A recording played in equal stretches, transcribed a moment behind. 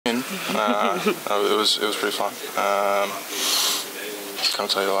It was pretty fun. Can't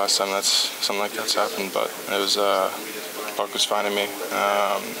tell you the last time something like that's happened, but it was puck was finding me.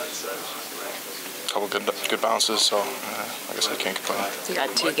 Couple good bounces, so I guess I can't complain. You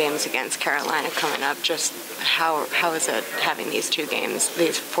got 2 games against Carolina coming up. Just how is it having these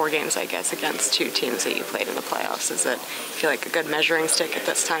 4 games, I guess, against 2 teams that you played in the playoffs? Does it feel like a good measuring stick at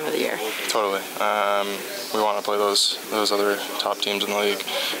this time of the year? Totally. We want to play those other top teams in the league.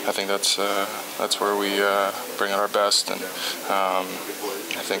 I think that's where we bring out our best, and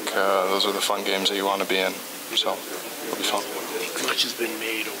I think those are the fun games that you want to be in. So it'll be fun. Much has been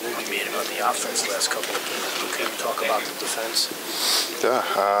made or will be made about the offense the last couple of games. Can you talk about the defense? Yeah,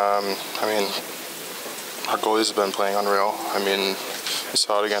 I mean, our goalies have been playing unreal. I mean, we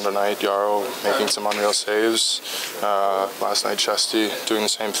saw it again tonight. Yarrow making some unreal saves. Last night, Chesty doing the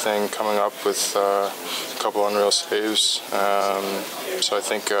same thing, coming up with a couple unreal saves. So I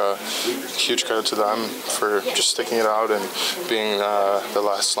think huge credit to them for just sticking it out and being the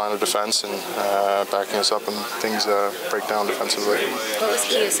last line of defense and backing us up when things break down defensively. What was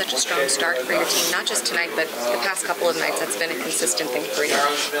key to such a strong start for your team? Not just tonight, but the past couple of nights. That's been a consistent thing for you.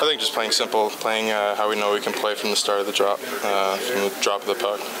 I think just playing simple, playing how we know we can play from the start of the drop, from the drop of the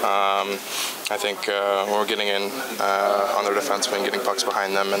puck. I think when we're getting in on their defensemen, getting pucks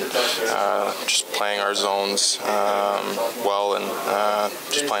behind them, and just playing our zones well, and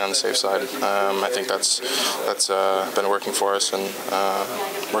just playing on the safe side. I think that's been working for us and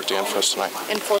worked again for us tonight.